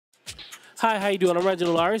Hi, how you doing? I'm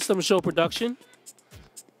Reginald Lowery, Summer Show Production.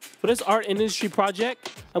 For this art and industry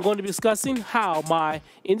project, I'm going to be discussing how my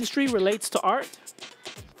industry relates to art,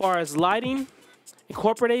 as far as lighting,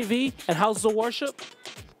 corporate AV, and houses of worship,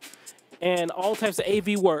 and all types of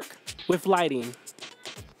AV work with lighting.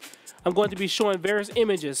 I'm going to be showing various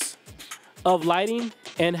images of lighting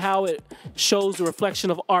and how it shows the reflection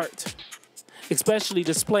of art, especially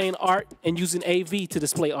displaying art and using AV to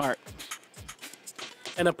display art.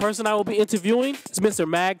 And the person I will be interviewing is Mr.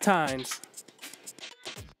 Tynes.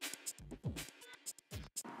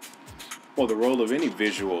 Well, the role of any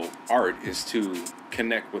visual art is to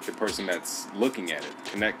connect with the person that's looking at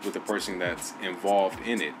it, connect with the person that's involved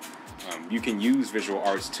in it. You can use visual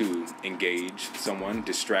arts to engage someone,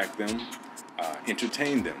 distract them,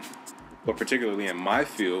 entertain them. But particularly in my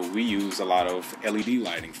field, we use a lot of LED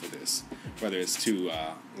lighting for this, whether it's to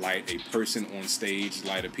light a person on stage,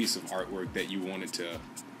 light a piece of artwork that you wanted to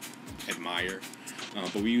admire.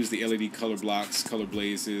 But we use the LED color blocks, color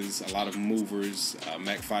blazes, a lot of movers,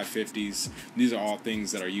 Mac 550s. These are all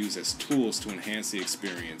things that are used as tools to enhance the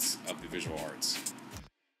experience of the visual arts.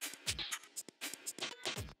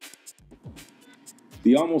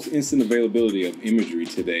 The almost instant availability of imagery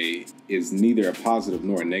today is neither a positive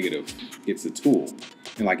nor a negative. It's a tool.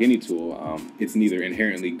 And like any tool, it's neither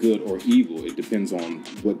inherently good or evil. It depends on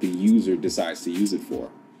what the user decides to use it for.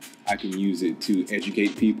 I can use it to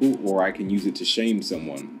educate people, or I can use it to shame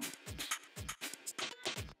someone.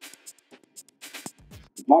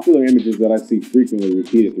 The popular images that I see frequently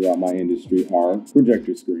repeated throughout my industry are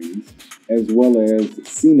projector screens, as well as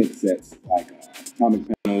scenic sets like atomic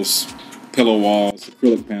panels, pillow walls,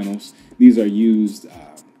 acrylic panels. These are used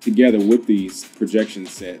together with these projection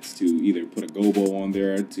sets to either put a gobo on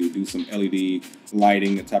there, to do some LED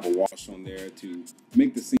lighting, a type of wash on there, to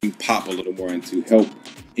make the scene pop a little more and to help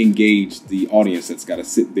engage the audience that's got to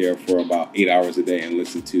sit there for about 8 hours a day and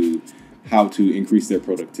listen to how to increase their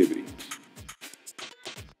productivity.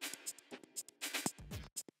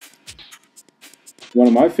 One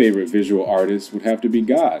of my favorite visual artists would have to be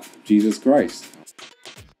God, Jesus Christ.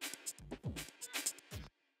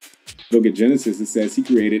 Look at Genesis, it says he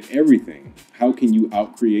created everything. How can you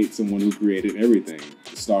outcreate someone who created everything?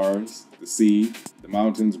 The stars, the sea, the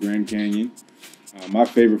mountains, Grand Canyon. My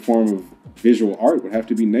favorite form of visual art would have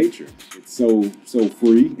to be nature. It's so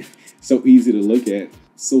free, so easy to look at,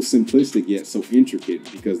 so simplistic yet so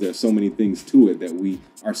intricate, because there's so many things to it that we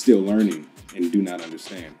are still learning and do not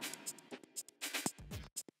understand.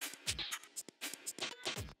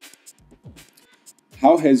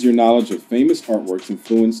 How has your knowledge of famous artworks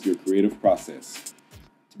influenced your creative process?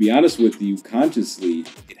 To be honest with you, consciously,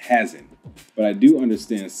 it hasn't. But I do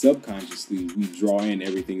understand subconsciously we draw in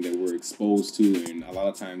everything that we're exposed to, and a lot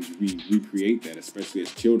of times we recreate that, especially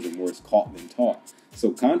as children, where it's caught than taught. So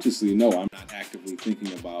consciously, no, I'm not actively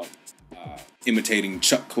thinking about imitating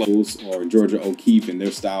Chuck Close or Georgia O'Keeffe and their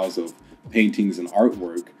styles of paintings and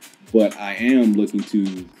artwork, but I am looking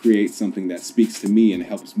to create something that speaks to me and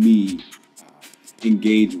helps me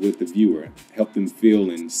engage with the viewer, help them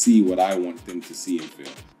feel and see what I want them to see and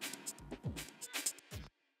feel.